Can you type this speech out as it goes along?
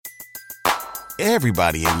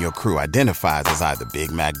Everybody in your crew identifies as either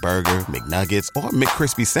Big Mac Burger, McNuggets, or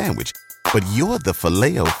McCrispy Sandwich. But you're the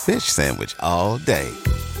Filet-O-Fish Sandwich all day.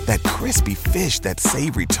 That crispy fish, that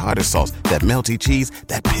savory tartar sauce, that melty cheese,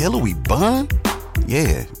 that pillowy bun.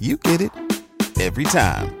 Yeah, you get it. Every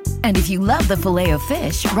time. And if you love the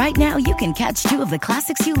Filet-O-Fish, right now you can catch two of the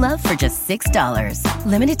classics you love for just $6.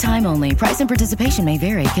 Limited time only. Price and participation may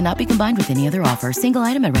vary. Cannot be combined with any other offer. Single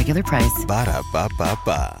item at regular price.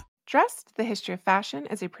 Ba-da-ba-ba-ba. Dressed, the History of Fashion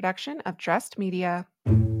is a production of Dressed Media.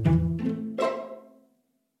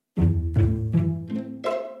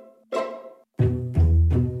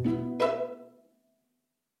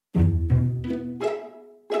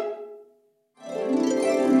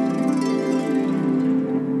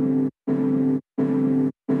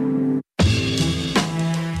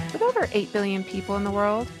 With over 8 billion people in the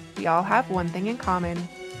world, we all have one thing in common.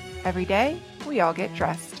 Every day, we all get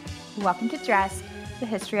dressed. Welcome to Dressed, the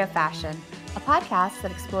History of Fashion, a podcast that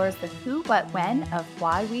explores the who, what, when of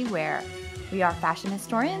why we wear. We are fashion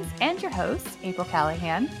historians and your hosts, April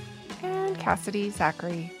Callahan And Cassidy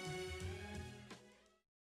Zachary.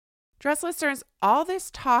 Dress listeners, all this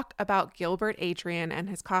talk about Gilbert Adrian and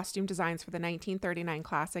his costume designs for the 1939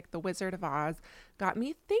 classic The Wizard of Oz got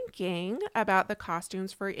me thinking about the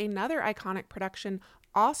costumes for another iconic production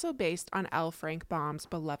also based on L. Frank Baum's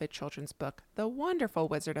beloved children's book, The Wonderful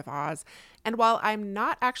Wizard of Oz. And while I'm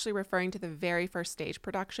not actually referring to the very first stage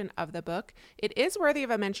production of the book, it is worthy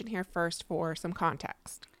of a mention here first for some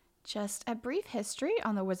context. Just a brief history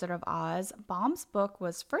on The Wizard of Oz. Baum's book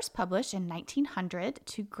was first published in 1900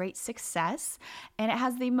 to great success, and it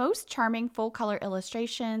has the most charming full-color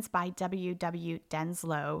illustrations by W. W.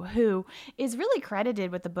 Denslow, who is really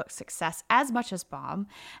credited with the book's success as much as Baum.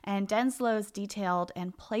 And Denslow's detailed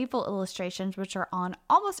and playful illustrations, which are on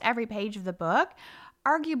almost every page of the book,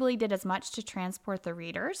 arguably did as much to transport the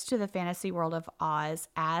readers to the fantasy world of Oz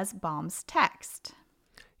as Baum's text.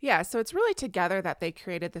 Yeah, so it's really together that they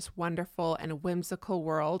created this wonderful and whimsical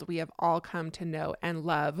world we have all come to know and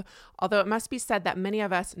love. Although it must be said that many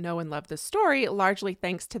of us know and love the story, largely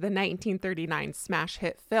thanks to the 1939 smash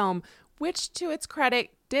hit film, which, to its credit,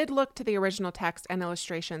 did look to the original text and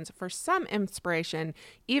illustrations for some inspiration,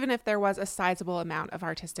 even if there was a sizable amount of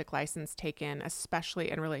artistic license taken,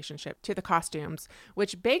 especially in relationship to the costumes.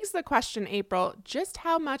 Which begs the question, April, just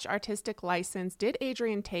how much artistic license did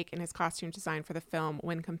Adrian take in his costume design for the film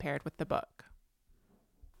when compared with the book?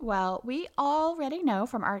 Well, we already know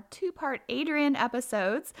from our two-part Adrian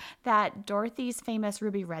episodes that Dorothy's famous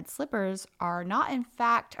ruby red slippers are not in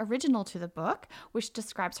fact original to the book, which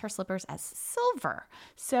describes her slippers as silver.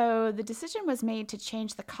 So the decision was made to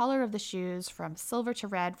change the color of the shoes from silver to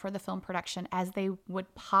red for the film production, as they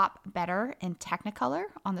would pop better in Technicolor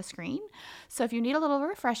on the screen. So if you need a little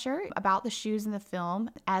refresher about the shoes in the film,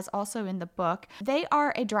 as also in the book, they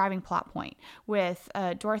are a driving plot point, with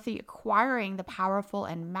Dorothy acquiring the powerful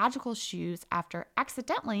and magical shoes after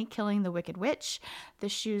accidentally killing the Wicked Witch, the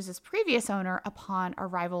shoes' previous owner, upon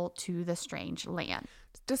arrival to the strange land.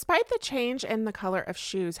 Despite the change in the color of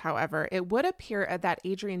shoes, however, it would appear that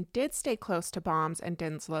Adrian did stay close to Baum's and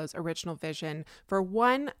Denslow's original vision for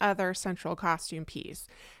one other central costume piece.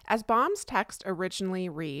 As Baum's text originally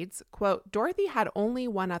reads, quote, "Dorothy had only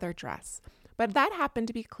one other dress, but that happened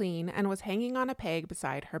to be clean and was hanging on a peg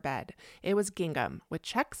beside her bed. It was gingham, with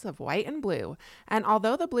checks of white and blue, and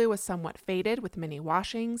although the blue was somewhat faded with many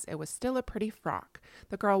washings, it was still a pretty frock.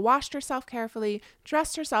 The girl washed herself carefully,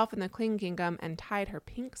 dressed herself in the clean gingham, and tied her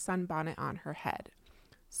pink sunbonnet on her head."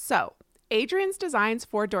 So, Adrian's designs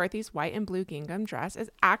for Dorothy's white and blue gingham dress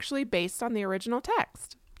is actually based on the original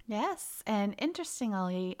text. Yes, and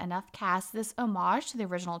interestingly enough, Cass, this homage to the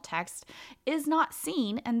original text is not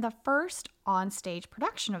seen in the first on-stage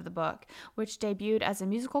production of the book, which debuted as a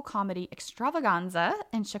musical comedy extravaganza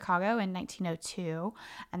in Chicago in 1902,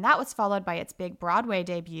 and that was followed by its big Broadway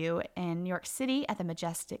debut in New York City at the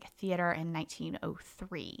Majestic Theater in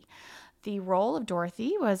 1903. The role of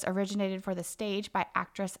Dorothy was originated for the stage by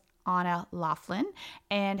actress Anna Laughlin,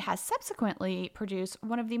 and has subsequently produced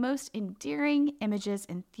one of the most endearing images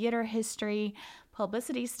in theater history.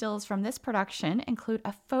 Publicity stills from this production include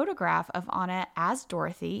a photograph of Anna as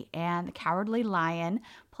Dorothy and the Cowardly Lion,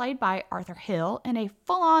 played by Arthur Hill, in a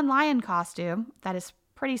full-on lion costume that is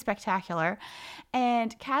pretty spectacular.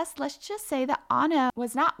 And Cass, let's just say that Anna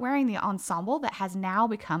was not wearing the ensemble that has now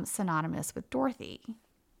become synonymous with Dorothy.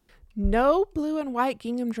 No blue and white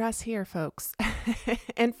gingham dress here, folks.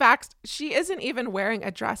 In fact, she isn't even wearing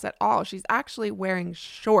a dress at all. She's actually wearing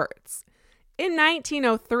shorts in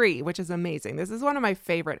 1903, which is amazing. This is one of my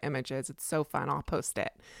favorite images. It's so fun. I'll post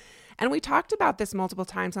it. And we talked about this multiple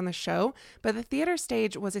times on the show, but the theater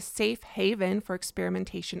stage was a safe haven for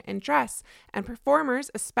experimentation in dress, and performers,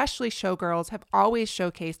 especially showgirls, have always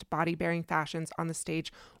showcased body-bearing fashions on the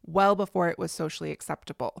stage well before it was socially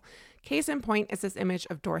acceptable. Case in point is this image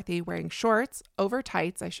of Dorothy wearing shorts over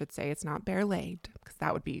tights. I should say it's not bare-legged, because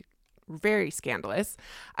that would be very scandalous.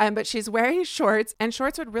 But she's wearing shorts, and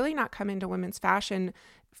shorts would really not come into women's fashion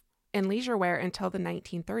in leisure wear until the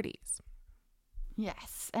 1930s.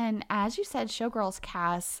 Yes, and as you said, Showgirls,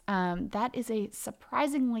 Cass, that is a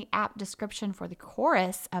surprisingly apt description for the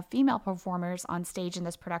chorus of female performers on stage in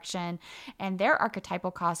this production and their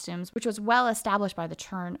archetypal costumes, which was well established by the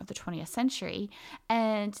turn of the 20th century.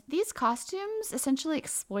 And these costumes essentially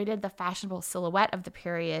exploited the fashionable silhouette of the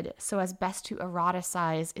period so as best to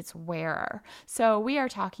eroticize its wearer. So we are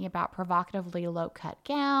talking about provocatively low-cut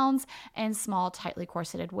gowns and small, tightly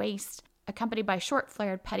corseted waists, accompanied by short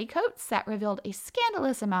flared petticoats that revealed a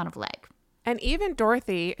scandalous amount of leg. And even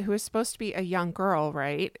Dorothy, who is supposed to be a young girl,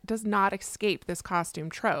 right, does not escape this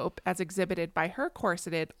costume trope as exhibited by her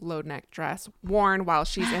corseted low-neck dress worn while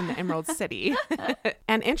she's in the Emerald City.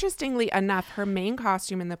 And interestingly enough, her main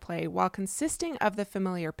costume in the play, while consisting of the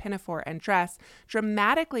familiar pinafore and dress,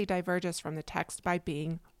 dramatically diverges from the text by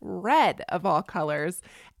being red of all colors.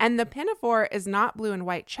 And the pinafore is not blue and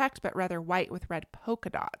white checked, but rather white with red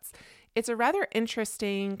polka dots. It's a rather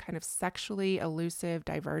interesting, kind of sexually elusive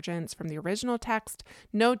divergence from the original text,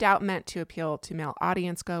 no doubt meant to appeal to male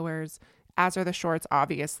audience goers, as are the shorts,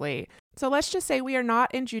 obviously. So let's just say we are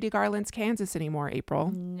not in Judy Garland's Kansas anymore,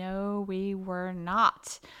 April. No, we were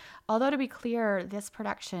not. Although, to be clear, this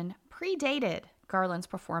production predated Garland's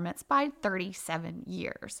performance by 37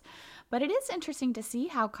 years. But it is interesting to see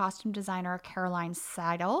how costume designer Caroline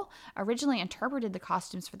Seidel originally interpreted the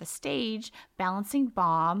costumes for the stage, balancing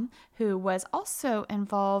Baum, who was also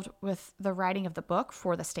involved with the writing of the book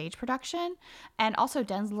for the stage production, and also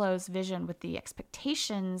Denslow's vision with the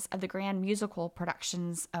expectations of the grand musical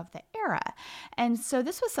productions of the era. And so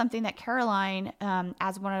this was something that Caroline,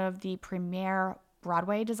 as one of the premier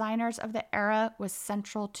Broadway designers of the era, was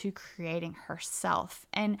central to creating herself.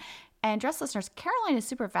 And dress listeners, Caroline is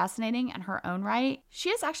super fascinating in her own right.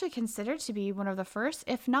 She is actually considered to be one of the first,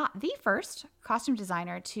 if not the first, costume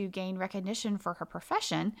designer to gain recognition for her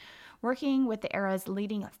profession, working with the era's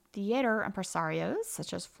leading theater impresarios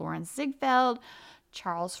such as Florence Ziegfeld,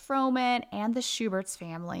 Charles Frohman, and the Schubert's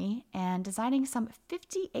family, and designing some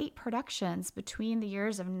 58 productions between the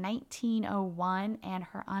years of 1901 and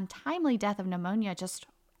her untimely death of pneumonia just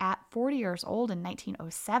at 40 years old in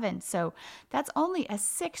 1907. So that's only a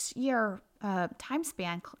 6-year time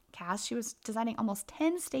span, Cass. She was designing almost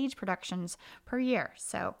 10 stage productions per year.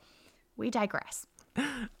 So we digress.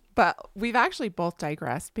 But we've actually both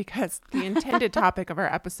digressed because the intended topic of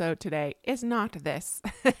our episode today is not this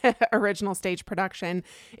original stage production.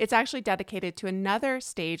 It's actually dedicated to another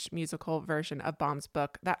staged musical version of Baum's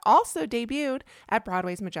book that also debuted at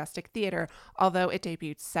Broadway's Majestic Theater, although it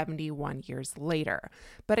debuted 71 years later.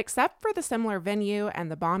 But except for the similar venue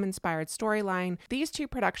and the Baum-inspired storyline, these two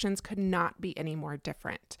productions could not be any more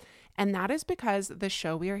different. And that is because the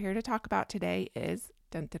show we are here to talk about today is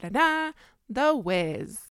The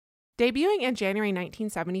Wiz. Debuting in January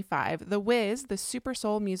 1975, The Wiz, the Super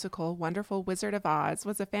Soul musical Wonderful Wizard of Oz,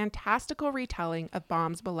 was a fantastical retelling of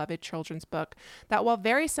Baum's beloved children's book that, while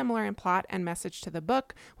very similar in plot and message to the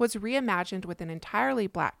book, was reimagined with an entirely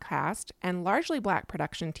black cast and largely black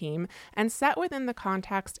production team and set within the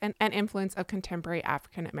context and influence of contemporary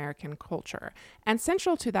African-American culture. And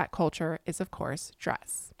central to that culture is, of course,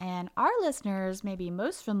 dress. And our listeners may be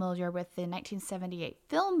most familiar with the 1978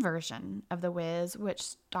 film version of The Wiz, which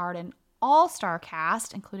starred an all-star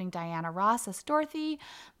cast, including Diana Ross as Dorothy,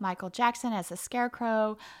 Michael Jackson as the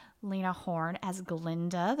Scarecrow, Lena Horne as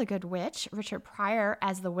Glinda, the Good Witch, Richard Pryor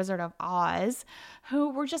as the Wizard of Oz,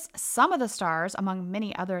 who were just some of the stars among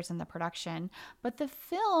many others in the production. But the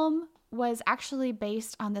film was actually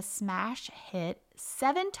based on the smash hit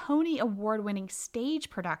 7 Tony Award-winning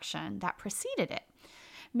stage production that preceded it.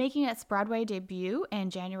 Making its Broadway debut in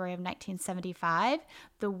January of 1975,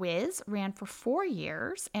 The Wiz ran for 4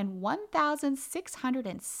 years and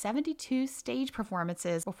 1,672 stage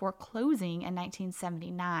performances before closing in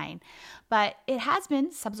 1979. But it has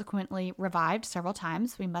been subsequently revived several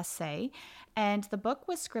times, we must say, and the book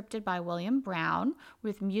was scripted by William Brown,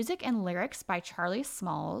 with music and lyrics by Charlie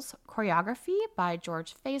Smalls, choreography by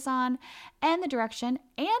George Faison, and the direction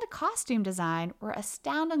and costume design were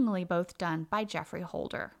astoundingly both done by Jeffrey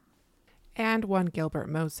Holder. And one Gilbert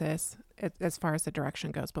Moses, as far as the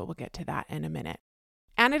direction goes, but we'll get to that in a minute.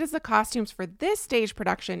 And it is the costumes for this stage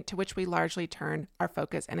production to which we largely turn our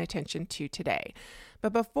focus and attention to today.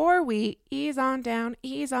 But before we ease on down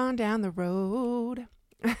the road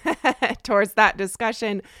towards that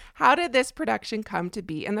discussion, how did this production come to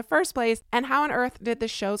be in the first place? And how on earth did the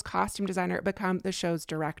show's costume designer become the show's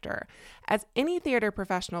director? As any theater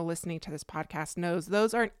professional listening to this podcast knows,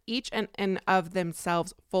 those aren't each and of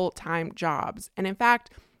themselves full-time jobs. And in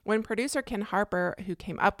fact, when producer Ken Harper, who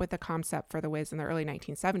came up with the concept for The Wiz in the early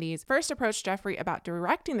 1970s, first approached Jeffrey about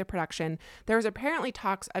directing the production, there was apparently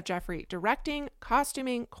talks of Jeffrey directing,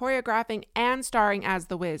 costuming, choreographing, and starring as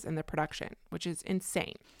The Wiz in the production, which is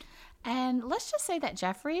insane. And let's just say that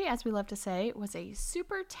Jeffrey, as we love to say, was a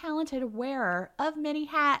super talented wearer of many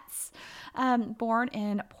hats. Born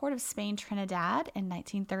in Port of Spain, Trinidad in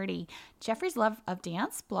 1930, Jeffrey's love of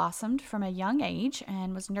dance blossomed from a young age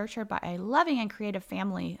and was nurtured by a loving and creative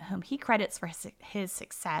family whom he credits for his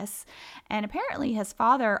success. And apparently his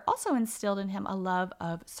father also instilled in him a love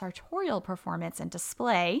of sartorial performance and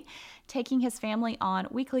display, taking his family on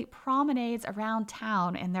weekly promenades around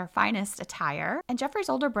town in their finest attire. And Jeffrey's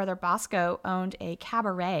older brother, Bosco, owned a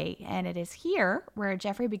cabaret, and it is here where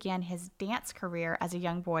Jeffrey began his dance career as a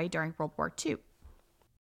young boy during World War II.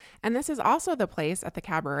 And this is also the place at the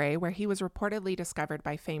cabaret where he was reportedly discovered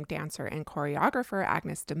by famed dancer and choreographer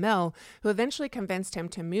Agnes DeMille, who eventually convinced him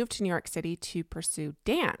to move to New York City to pursue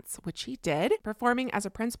dance, which he did, performing as a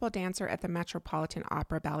principal dancer at the Metropolitan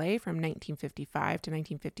Opera Ballet from 1955 to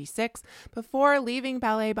 1956, before leaving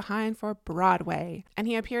ballet behind for Broadway. And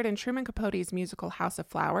he appeared in Truman Capote's musical House of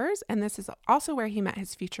Flowers, and this is also where he met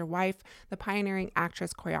his future wife, the pioneering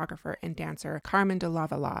actress, choreographer, and dancer Carmen de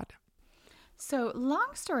Lavallade. So long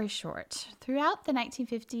story short, throughout the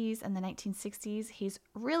 1950s and the 1960s, he's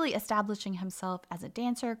really establishing himself as a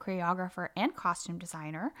dancer, choreographer, and costume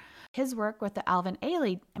designer. His work with the Alvin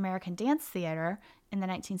Ailey American Dance Theater in the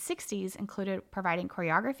 1960s included providing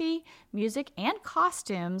choreography, music, and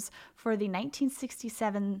costumes for the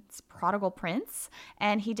 1967's Prodigal Prince,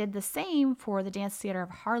 and he did the same for the Dance Theater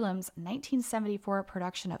of Harlem's 1974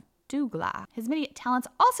 production of Douglas. His many talents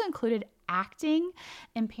also included acting,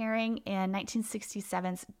 appearing in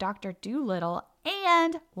 1967's Dr. Dolittle,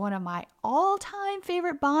 and one of my all-time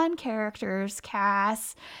favorite Bond characters,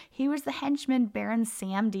 Cass. He was the henchman Baron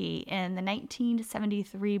Samedi in the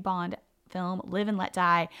 1973 Bond film Live and Let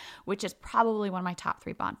Die, which is probably one of my top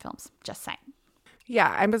 3 Bond films. Just saying.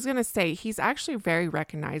 Yeah, I was going to say, he's actually very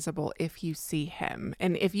recognizable if you see him.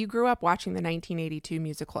 And if you grew up watching the 1982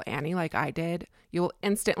 musical Annie like I did, you'll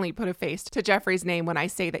instantly put a face to Jeffrey's name when I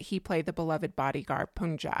say that he played the beloved bodyguard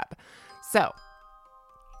Punjab. So,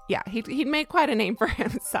 yeah, he'd made quite a name for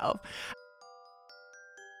himself.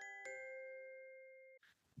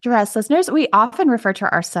 Dress listeners, we often refer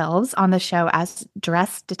to ourselves on the show as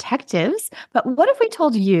dress detectives, but what if we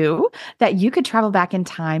told you that you could travel back in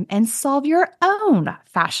time and solve your own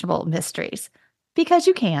fashionable mysteries? Because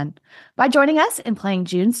you can, by joining us in playing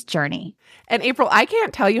June's Journey. And April, I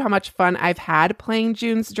can't tell you how much fun I've had playing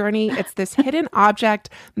June's Journey. It's this hidden object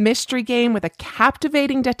mystery game with a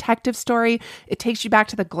captivating detective story. It takes you back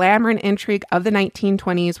to the glamour and intrigue of the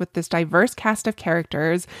 1920s with this diverse cast of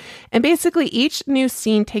characters. And basically, each new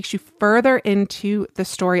scene takes you further into the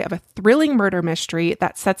story of a thrilling murder mystery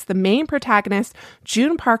that sets the main protagonist,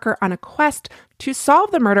 June Parker, on a quest to solve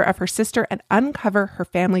the murder of her sister and uncover her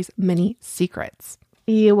family's many secrets.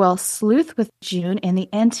 You will sleuth with June in the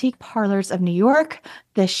antique parlors of New York,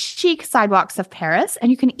 the chic sidewalks of Paris, and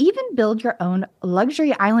you can even build your own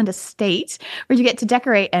luxury island estate where you get to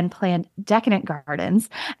decorate and plan decadent gardens.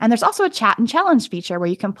 And there's also a chat and challenge feature where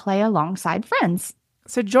you can play alongside friends.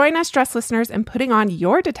 So join us, dress listeners, in putting on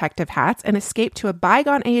your detective hats and escape to a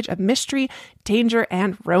bygone age of mystery, danger,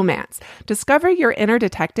 and romance. Discover your inner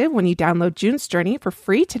detective when you download June's Journey for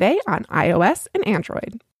free today on iOS and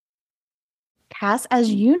Android. Cass,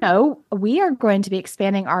 as you know, we are going to be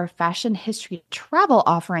expanding our fashion history travel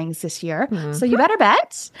offerings this year. Mm-hmm. So you better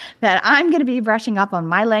bet that I'm going to be brushing up on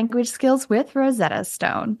my language skills with Rosetta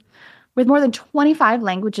Stone. With more than 25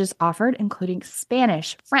 languages offered, including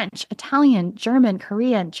Spanish, French, Italian, German,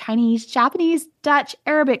 Korean, Chinese, Japanese, Dutch,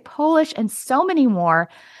 Arabic, Polish, and so many more,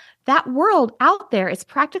 that world out there is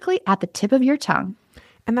practically at the tip of your tongue.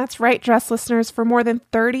 And that's right, dress listeners. For more than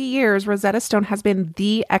 30 years, Rosetta Stone has been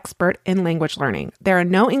the expert in language learning. There are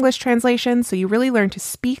no English translations, so you really learn to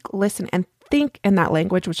speak, listen, and think in that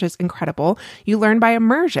language, which is incredible. You learn by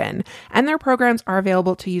immersion, and their programs are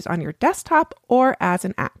available to use on your desktop or as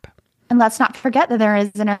an app. And let's not forget that there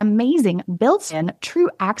is an amazing built-in true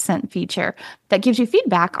accent feature that gives you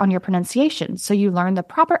feedback on your pronunciation, so you learn the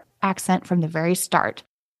proper accent from the very start.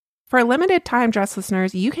 For a limited time, Dress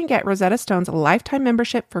listeners, you can get Rosetta Stone's lifetime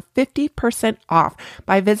membership for 50% off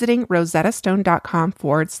by visiting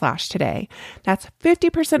rosettastone.com/today. That's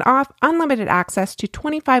 50% off unlimited access to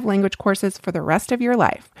 25 language courses for the rest of your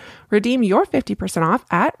life. Redeem your 50% off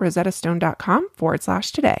at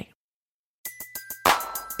rosettastone.com/today.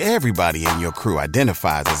 Everybody in your crew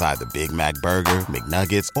identifies as either Big Mac Burger,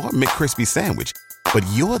 McNuggets, or McCrispy Sandwich. But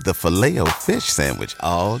you're the Filet-O-Fish Sandwich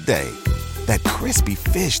all day. That crispy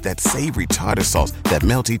fish, that savory tartar sauce, that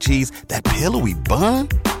melty cheese, that pillowy bun.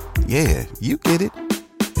 Yeah, you get it.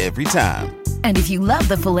 Every time. And if you love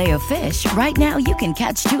the Filet-O-Fish, right now you can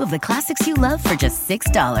catch two of the classics you love for just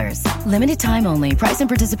 $6. Limited time only. Price and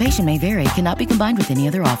participation may vary. Cannot be combined with any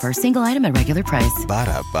other offer. Single item at regular price.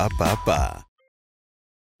 Ba-da-ba-ba-ba.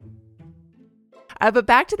 But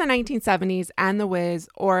back to the 1970s and The Wiz,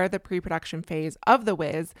 or the pre-production phase of The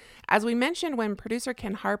Wiz. As we mentioned, when producer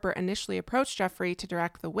Ken Harper initially approached Jeffrey to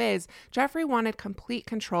direct The Wiz, Jeffrey wanted complete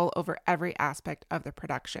control over every aspect of the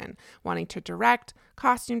production, wanting to direct,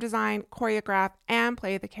 costume design, choreograph, and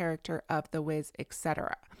play the character of The Wiz,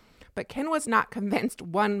 etc. But Ken was not convinced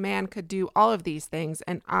one man could do all of these things,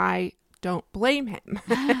 and I don't blame him.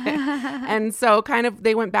 And so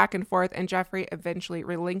they went back and forth, and Jeffrey eventually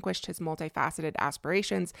relinquished his multifaceted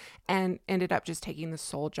aspirations and ended up just taking the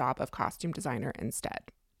sole job of costume designer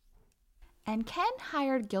instead. And Ken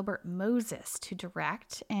hired Gilbert Moses to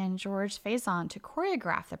direct and George Faison to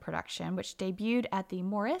choreograph the production, which debuted at the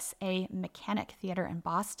Morris A. Mechanic Theater in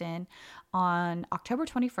Boston on October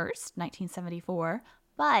 21st, 1974.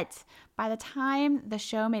 But by the time the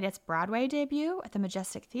show made its Broadway debut at the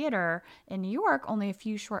Majestic Theater in New York, only a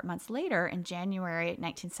few short months later, in January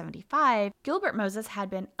 1975, Gilbert Moses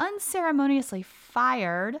had been unceremoniously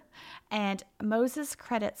fired, and Moses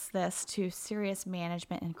credits this to serious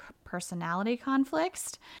management and personality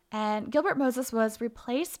conflicts. And Gilbert Moses was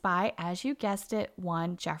replaced by, as you guessed it,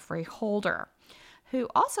 one Jeffrey Holder, who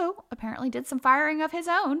also apparently did some firing of his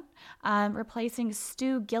own, replacing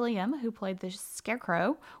Stu Gilliam, who played the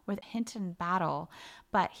Scarecrow, with Hinton Battle.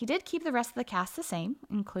 But he did keep the rest of the cast the same,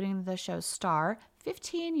 including the show's star,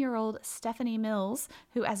 15-year-old Stephanie Mills,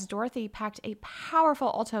 who as Dorothy packed a powerful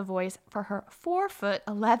alto voice for her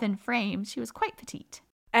 4'11" frame. She was quite petite.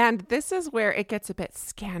 And this is where it gets a bit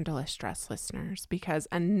scandalous, Dress listeners, because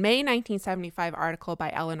a May 1975 article by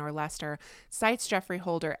Eleanor Lester cites Jeffrey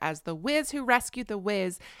Holder as the Wiz who rescued the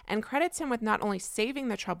Wiz and credits him with not only saving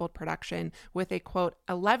the troubled production with a, quote,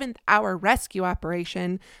 11th hour rescue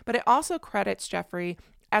operation, but it also credits Jeffrey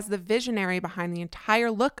as the visionary behind the entire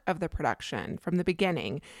look of the production from the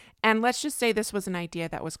beginning. And let's just say this was an idea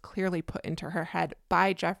that was clearly put into her head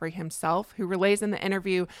by Jeffrey himself, who relays in the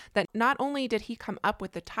interview that not only did he come up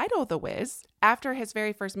with the title The Wiz, after his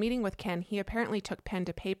very first meeting with Ken, he apparently took pen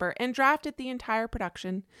to paper and drafted the entire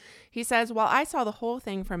production. He says, "While I saw the whole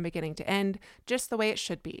thing from beginning to end, just the way it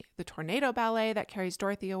should be. The tornado ballet that carries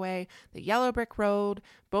Dorothy away, the yellow brick road,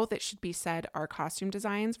 both, it should be said, are costume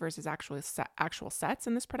designs versus actual sets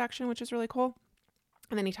in this production, which is really cool."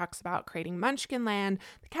 And then he talks about creating Munchkin Land,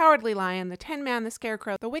 the Cowardly Lion, the Tin Man, the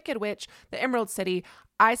Scarecrow, the Wicked Witch, the Emerald City.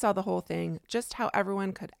 I saw the whole thing, just how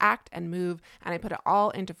everyone could act and move, and I put it all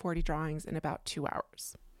into 40 drawings in about 2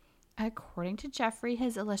 hours. According to Jeffrey,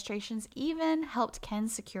 his illustrations even helped Ken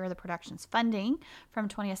secure the production's funding from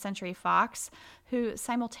 20th Century Fox, who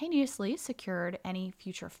simultaneously secured any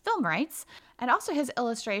future film rights. And also his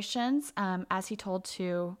illustrations, as he told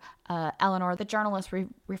to Eleanor, the journalist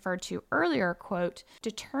referred to earlier, quote,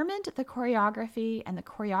 determined the choreography, and the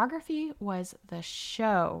choreography was the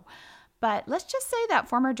show. But let's just say that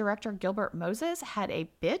former director Gilbert Moses had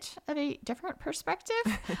a bit of a different perspective.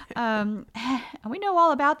 And we know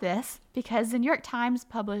all about this because the New York Times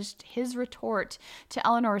published his retort to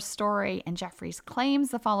Eleanor's story and Jeffrey's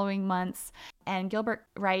claims the following months. And Gilbert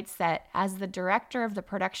writes that as the director of the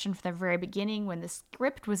production from the very beginning, when the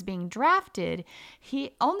script was being drafted,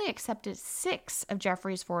 he only accepted 6 of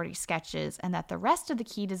Jeffrey's 40 sketches, and that the rest of the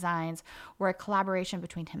key designs were a collaboration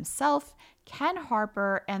between himself, Ken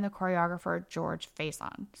Harper, and the choreographer George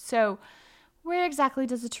Faison. So where exactly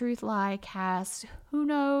does the truth lie, Cass? Who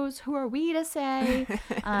knows? Who are we to say?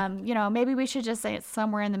 Maybe we should just say it's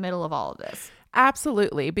somewhere in the middle of all of this.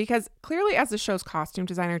 Absolutely, because clearly as the show's costume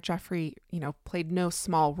designer, Jeffrey, played no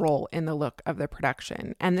small role in the look of the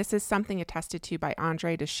production. And this is something attested to by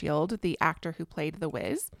Andre DeShield, the actor who played the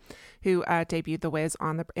Wiz, who debuted the Wiz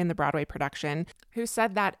in the Broadway production, who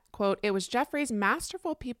said that, quote, it was Jeffrey's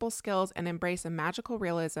masterful people skills and embrace of magical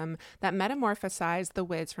realism that metamorphosized the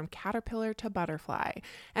Wiz from caterpillar to butterfly.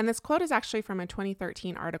 And this quote is actually from a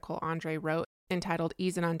 2013 article Andre wrote entitled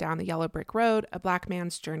Easin' on Down the Yellow Brick Road, A Black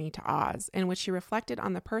Man's Journey to Oz, in which he reflected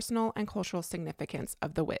on the personal and cultural significance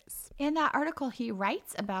of The Wiz. In that article, he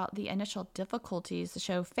writes about the initial difficulties the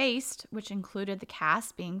show faced, which included the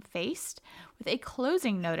cast being faced with a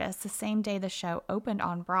closing notice the same day the show opened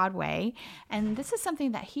on Broadway. And this is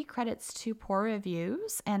something that he credits to poor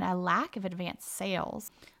reviews and a lack of advanced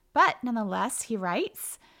sales. But nonetheless, he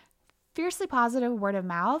writes, fiercely positive word of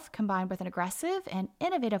mouth combined with an aggressive and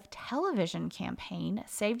innovative television campaign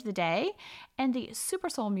saved the day, and the Super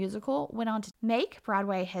Soul musical went on to make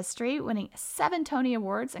Broadway history, winning 7 Tony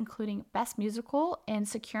Awards, including Best Musical, and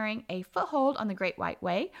securing a foothold on the Great White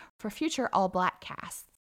Way for future all-black casts.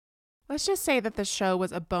 Let's just say that the show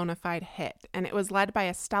was a bona fide hit, and it was led by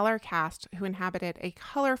a stellar cast who inhabited a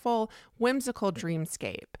colorful, whimsical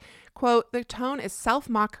dreamscape. Quote, the tone is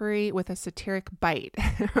self-mockery with a satiric bite.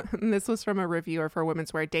 This was from a reviewer for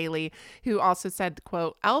Women's Wear Daily, who also said,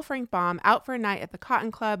 quote, L. Frank Baum, out for a night at the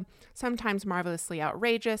Cotton Club, sometimes marvelously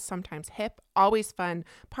outrageous, sometimes hip, always fun.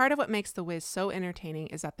 Part of what makes The Wiz so entertaining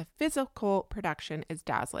is that the physical production is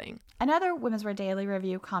dazzling. Another Women's Wear Daily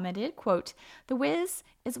review commented, quote, The Wiz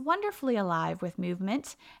is wonderfully alive with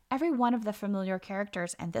movement. Every one of the familiar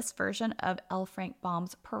characters in this version of L. Frank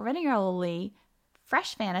Baum's perennially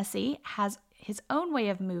fresh fantasy has his own way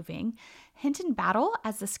of moving. Hinton Battle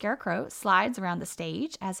as the Scarecrow slides around the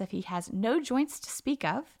stage as if he has no joints to speak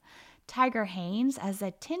of. Tiger Haynes as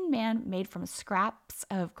a tin man made from scraps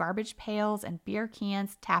of garbage pails and beer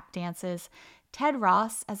cans tap dances. Ted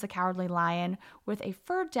Ross as the Cowardly Lion with a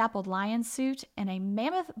fur-dappled lion suit and a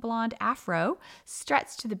mammoth blonde afro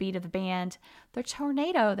struts to the beat of the band. The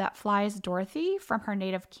tornado that flies Dorothy from her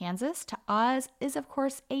native Kansas to Oz is, of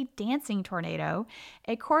course, a dancing tornado.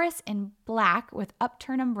 A chorus in black with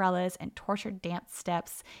upturned umbrellas and tortured dance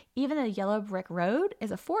steps. Even the yellow brick road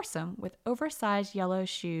is a foursome with oversized yellow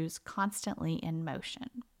shoes constantly in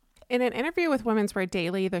motion. In an interview with Women's Wear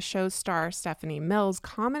Daily, the show's star, Stephanie Mills,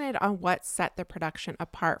 commented on what set the production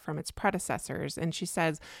apart from its predecessors. And she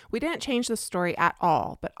says, we didn't change the story at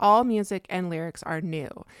all, but all music and lyrics are new.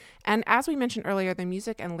 And as we mentioned earlier, the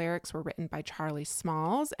music and lyrics were written by Charlie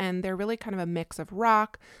Smalls, and they're really kind of a mix of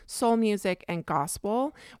rock, soul music, and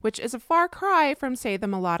gospel, which is a far cry from, say, the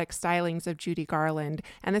melodic stylings of Judy Garland.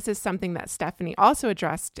 And this is something that Stephanie also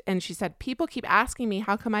addressed. And she said, people keep asking me,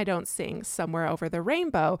 how come I don't sing Somewhere Over the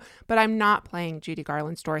Rainbow? But I'm not playing Judy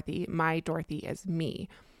Garland's Dorothy. My Dorothy is me.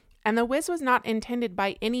 And The Wiz was not intended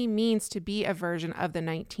by any means to be a version of the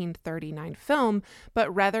 1939 film,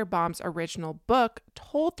 but rather Baum's original book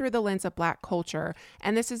told through the lens of Black culture.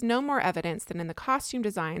 And this is no more evidence than in the costume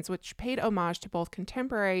designs, which paid homage to both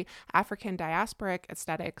contemporary African diasporic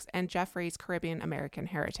aesthetics and Jeffrey's Caribbean American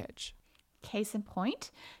heritage. Case in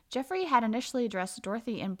point, Jeffrey had initially dressed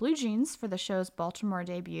Dorothy in blue jeans for the show's Baltimore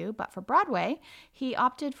debut, but for Broadway, he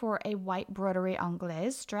opted for a white broderie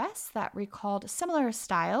anglaise dress that recalled similar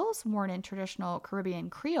styles worn in traditional Caribbean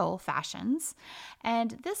Creole fashions.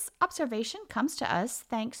 And this observation comes to us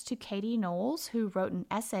thanks to Katie Knowles, who wrote an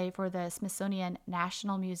essay for the Smithsonian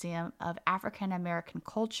National Museum of African American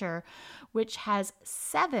Culture, which has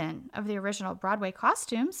 7 of the original Broadway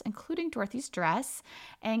costumes, including Dorothy's dress.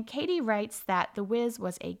 And Katie writes that The Wiz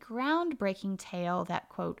was a groundbreaking tale that,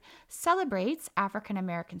 quote, celebrates African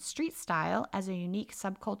American street style as a unique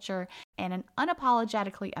subculture and an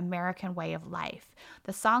unapologetically American way of life.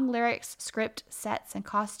 The song lyrics, script, sets, and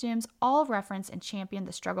costumes all reference and champion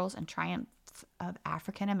the struggles and triumphs of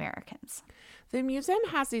African Americans. The museum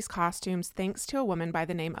has these costumes thanks to a woman by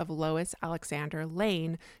the name of Lois Alexander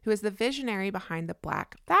Lane, who is the visionary behind the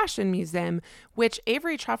Black Fashion Museum, which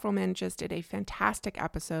Avery Trufelman just did a fantastic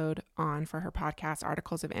episode on for her podcast,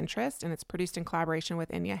 Articles of Interest, and it's produced in collaboration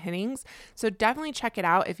with Inya Hennings. So definitely check it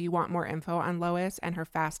out if you want more info on Lois and her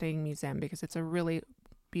fascinating museum, because it's a really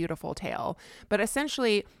beautiful tale. But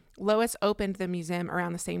essentially, Lois opened the museum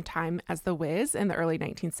around the same time as The Wiz in the early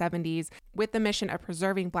 1970s with the mission of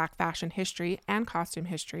preserving Black fashion history and costume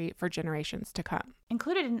history for generations to come.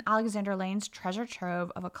 Included in Alexander Lane's treasure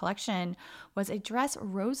trove of a collection was a dress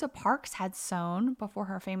Rosa Parks had sewn before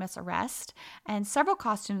her famous arrest and several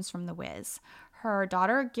costumes from The Wiz. Her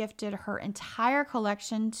daughter gifted her entire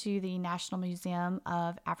collection to the National Museum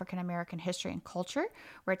of African American History and Culture,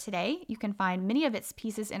 where today you can find many of its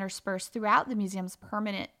pieces interspersed throughout the museum's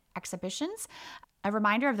permanent exhibitions, a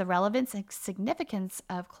reminder of the relevance and significance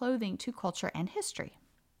of clothing to culture and history.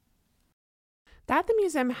 That the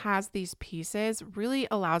museum has these pieces really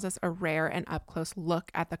allows us a rare and up-close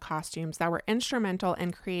look at the costumes that were instrumental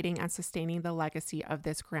in creating and sustaining the legacy of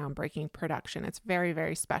this groundbreaking production. It's very,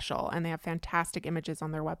 very special, and they have fantastic images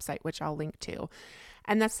on their website, which I'll link to.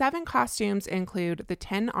 And the 7 costumes include the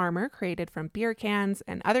tin armor created from beer cans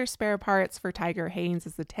and other spare parts for Tiger Haynes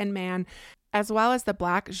as the Tin Man, as well as the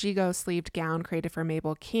black gigot sleeved gown created for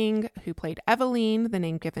Mabel King, who played Eveline, the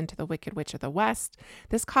name given to the Wicked Witch of the West.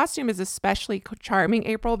 This costume is especially charming,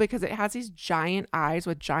 April, because it has these giant eyes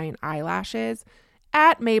with giant eyelashes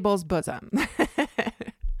at Mabel's bosom.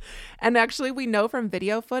 And actually, we know from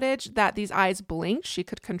video footage that these eyes blinked. She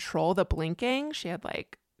could control the blinking. She had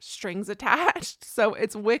like strings attached. So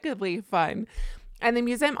it's wickedly fun. And the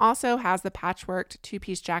museum also has the patchworked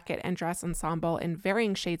 2-piece jacket and dress ensemble in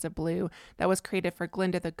varying shades of blue that was created for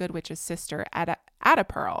Glinda the Good Witch's sister, Ada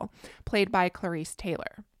Pearl, played by Clarice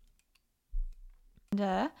Taylor.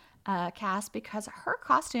 Cass, because her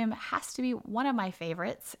costume has to be one of my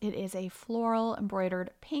favorites. It is a floral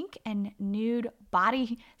embroidered pink and nude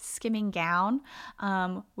body skimming gown,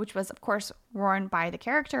 which was, of course, worn by the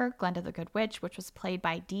character Glinda the Good Witch, which was played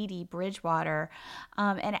by Dee Dee Bridgewater.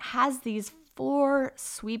 And it has these 4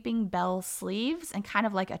 sweeping bell sleeves and kind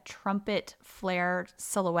of like a trumpet flare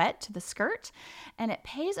silhouette to the skirt. And it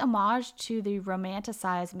pays homage to the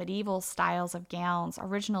romanticized medieval styles of gowns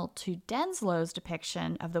original to Denslow's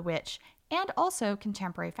depiction of the witch and also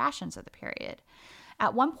contemporary fashions of the period.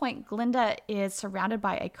 At one point, Glinda is surrounded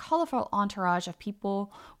by a colorful entourage of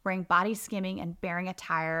people wearing body skimming and bearing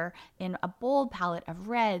attire in a bold palette of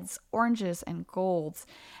reds, oranges, and golds.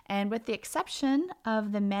 And with the exception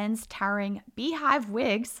of the men's towering beehive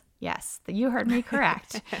wigs, yes, you heard me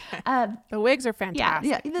correct. The wigs are fantastic.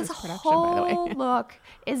 Yeah, this whole look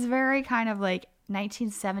is very kind of like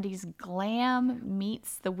 1970s glam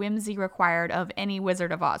meets the whimsy required of any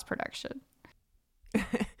Wizard of Oz production.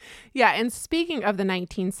 Yeah, and speaking of the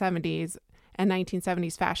 1970s and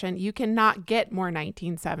 1970s fashion, you cannot get more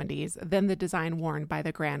 1970s than the design worn by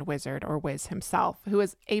the Grand Wizard, or Wiz himself, who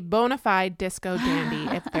is a bona fide disco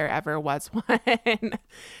dandy if there ever was one.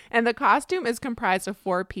 And the costume is comprised of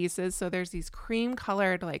 4 pieces. So there's these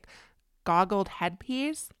cream-colored, like, goggled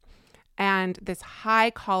headpiece and this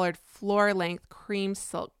high-collared floor-length cream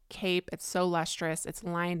silk cape. It's so lustrous. It's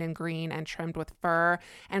lined in green and trimmed with fur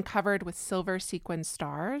and covered with silver sequin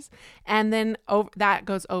stars. And then that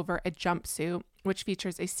goes over a jumpsuit, which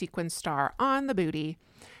features a sequin star on the booty.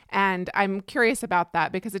 And I'm curious about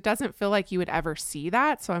that because it doesn't feel like you would ever see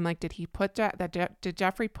that. So I'm like, did he put that? Did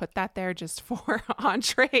Jeffrey put that there just for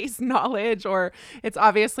Andre's knowledge? Or it's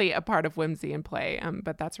obviously a part of whimsy and play,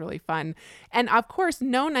 but that's really fun. And of course,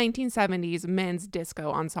 no 1970s men's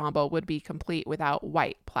disco ensemble would be complete without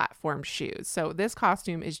white platform shoes. So this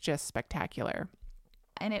costume is just spectacular.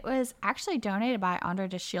 And it was actually donated by Andre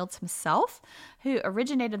de Shields himself, who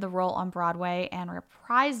originated the role on Broadway and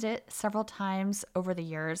reprised it several times over the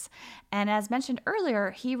years. And as mentioned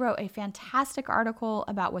earlier, he wrote a fantastic article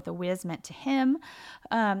about what the Wiz meant to him,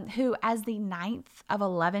 who, as the 9th of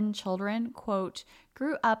 11 children, quote,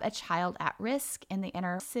 grew up a child at risk in the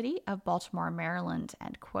inner city of Baltimore, Maryland,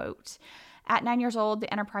 end quote. At 9 years old,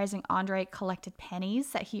 the enterprising Andre collected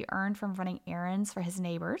pennies that he earned from running errands for his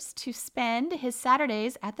neighbors to spend his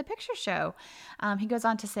Saturdays at the picture show. He goes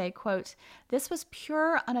on to say, quote, "This was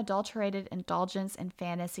pure, unadulterated indulgence and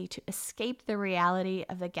fantasy to escape the reality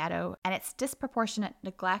of the ghetto and its disproportionate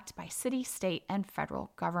neglect by city, state, and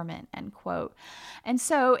federal government," end quote. And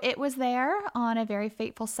so it was there on a very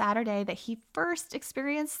fateful Saturday that he first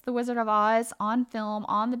experienced The Wizard of Oz on film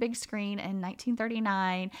on the big screen in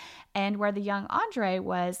 1939, and where the young Andre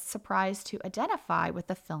was surprised to identify with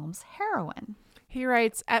the film's heroine. He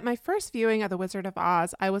writes, "At my first viewing of The Wizard of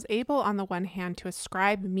Oz, I was able on the one hand to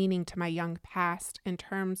ascribe meaning to my young past in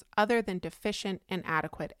terms other than deficient,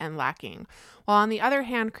 inadequate, and lacking, while on the other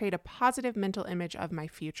hand create a positive mental image of my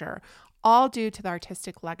future, all due to the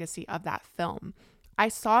artistic legacy of that film. I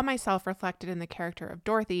saw myself reflected in the character of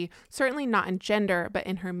Dorothy, certainly not in gender, but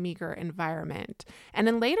in her meager environment." And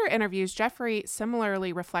in later interviews, Jeffrey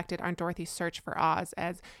similarly reflected on Dorothy's search for Oz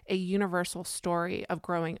as a universal story of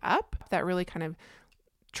growing up that really kind of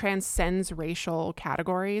transcends racial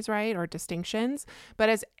categories, right, or distinctions. But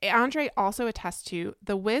as Andre also attests to,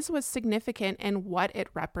 the Wiz was significant in what it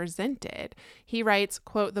represented. He writes,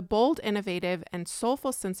 quote, "The bold, innovative, and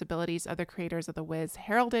soulful sensibilities of the creators of the Wiz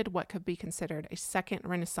heralded what could be considered a second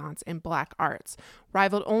renaissance in Black arts,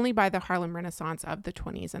 rivaled only by the Harlem Renaissance of the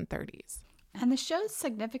 20s and 30s. And the show's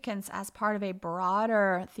significance as part of a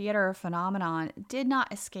broader theater phenomenon did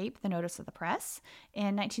not escape the notice of the press.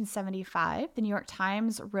 In 1975, the New York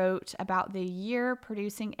Times wrote about the year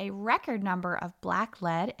producing a record number of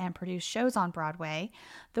black-led and produced shows on Broadway.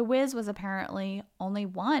 The Wiz was apparently only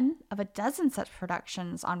one of a dozen such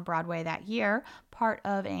productions on Broadway that year, part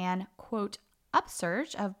of an, quote,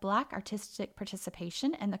 upsurge of Black artistic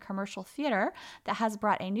participation in the commercial theater that has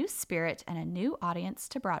brought a new spirit and a new audience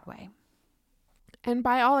to Broadway. And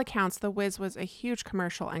by all accounts, The Wiz was a huge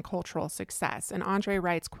commercial and cultural success. And Andre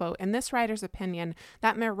writes, quote, "In this writer's opinion,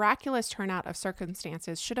 that miraculous turnout of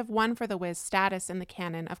circumstances should have won for The Wiz status in the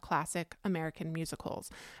canon of classic American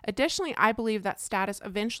musicals. Additionally, I believe that status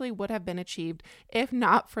eventually would have been achieved if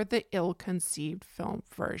not for the ill-conceived film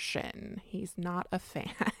version." He's not a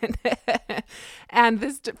fan. And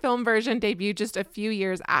this film version debuted just a few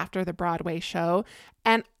years after the Broadway show.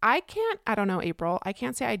 And I don't know, April, I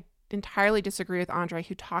can't say I entirely disagree with Andre,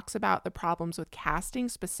 who talks about the problems with casting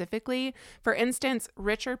specifically. For instance,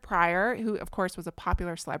 Richard Pryor, who of course was a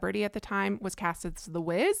popular celebrity at the time, was cast as The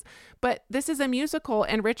Wiz, but this is a musical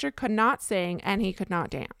and Richard could not sing and he could not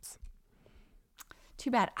dance. Too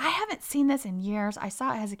bad. I haven't seen this in years. I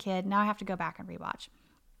saw it as a kid. Now I have to go back and rewatch.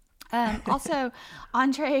 Also,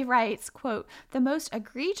 Andre writes, quote, "The most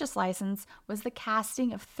egregious license was the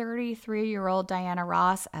casting of 33-year-old Diana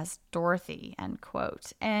Ross as Dorothy," end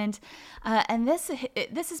quote. And this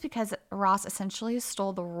is because Ross essentially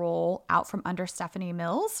stole the role out from under Stephanie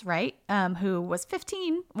Mills, right? Who was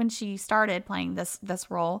 15 when she started playing this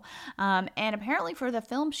role. And apparently for the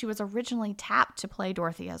film, she was originally tapped to play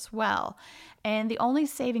Dorothy as well. And the only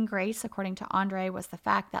saving grace, according to Andre, was the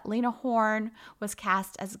fact that Lena Horne was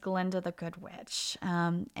cast as Glinda the Good Witch.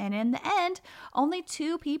 And in the end, only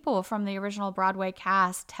two people from the original Broadway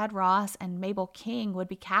cast, Ted Ross and Mabel King, would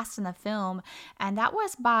be cast in the film. And that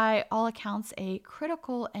was, by all accounts, a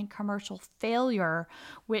critical and commercial failure,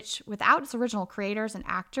 which, without its original creators and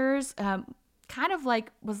actors, kind of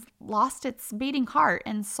like was lost its beating heart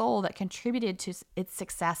and soul that contributed to its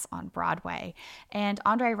success on Broadway. And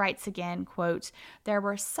Andre writes again, quote, "There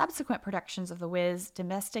were subsequent productions of The Wiz,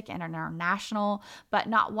 domestic and international, but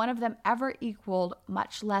not one of them ever equaled,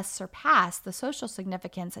 much less surpassed, the social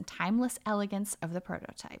significance and timeless elegance of the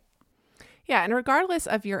prototype." Yeah, and regardless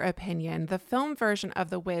of your opinion, the film version of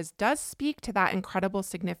The Wiz does speak to that incredible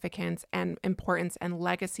significance and importance and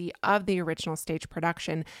legacy of the original stage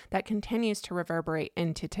production that continues to reverberate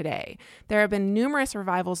into today. There have been numerous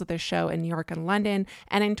revivals of the show in New York and London,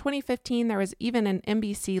 and in 2015, there was even an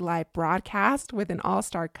NBC live broadcast with an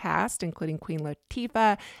all-star cast, including Queen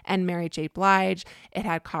Latifah and Mary J. Blige. It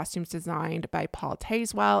had costumes designed by Paul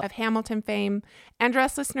Tazewell of Hamilton fame. And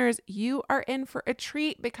Dress listeners, you are in for a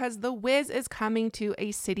treat because The Wiz is coming to a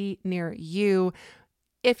city near you,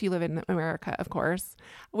 if you live in America, of course,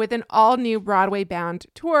 with an all-new Broadway-bound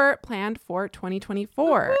tour planned for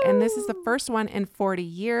 2024. Woo-hoo! And this is the first one in 40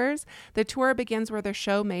 years. The tour begins where the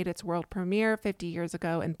show made its world premiere 50 years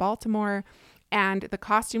ago in Baltimore. And the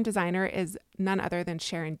costume designer is none other than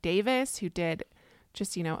Sharon Davis, who did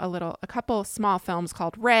just, a couple small films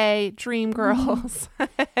called Ray, Dreamgirls.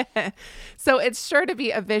 So it's sure to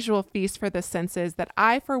be a visual feast for the senses that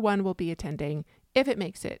I, for one, will be attending if it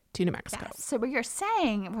makes it to New Mexico. Yes. So what you're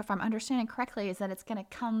saying, if I'm understanding correctly, is that it's going to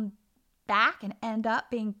come back and end up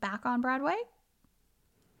being back on Broadway?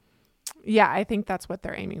 Yeah, I think that's what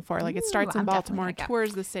they're aiming for. Like, it starts in Baltimore,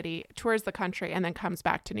 tours the city, tours the country, and then comes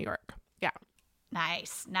back to New York. Yeah.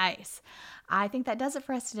 Nice. I think that does it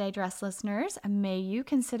for us today, Dress listeners. May you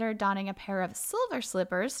consider donning a pair of silver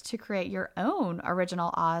slippers to create your own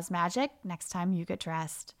original Oz magic next time you get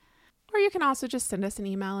dressed. Or you can also just send us an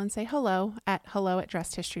email and say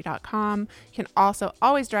hello@dressedhistory.com. You can also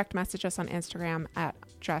always direct message us on Instagram at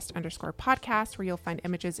dressed_podcast, where you'll find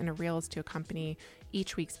images and reels to accompany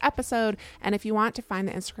each week's episode. And if you want to find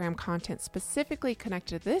the Instagram content specifically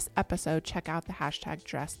connected to this episode, check out the hashtag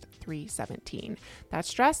dressed317.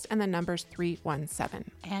 That's dressed and the numbers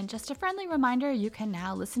 317. And just a friendly reminder, you can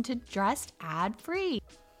now listen to Dressed ad-free.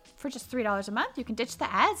 For just $3 a month, you can ditch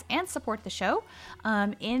the ads and support the show.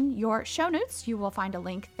 In your show notes, you will find a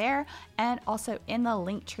link there. And also in the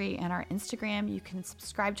link tree in our Instagram, you can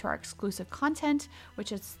subscribe to our exclusive content,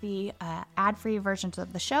 which is the ad-free versions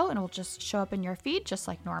of the show, and it will just show up in your feed just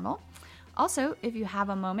like normal. Also, if you have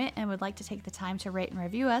a moment and would like to take the time to rate and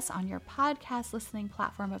review us on your podcast listening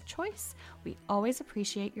platform of choice, we always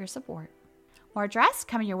appreciate your support. More Dress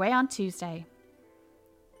coming your way on Tuesday.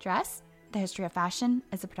 Dress, the History of Fashion,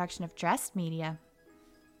 is a production of Dressed Media.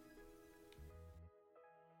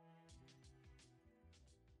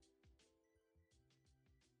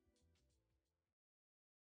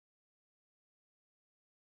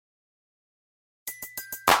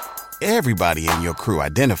 Everybody in your crew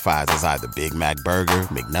identifies as either Big Mac Burger,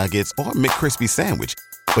 McNuggets, or McCrispy Sandwich.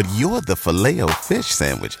 But you're the Filet-O-Fish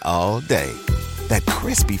Sandwich all day. That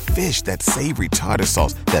crispy fish, that savory tartar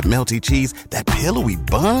sauce, that melty cheese, that pillowy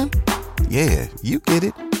bun. Yeah, you get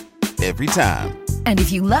it. Every time. And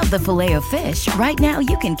if you love the Filet-O-Fish, right now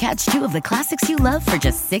you can catch two of the classics you love for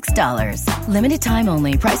just $6. Limited time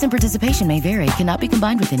only. Price and participation may vary. Cannot be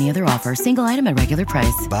combined with any other offer. Single item at regular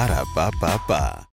price. Ba-da-ba-ba-ba.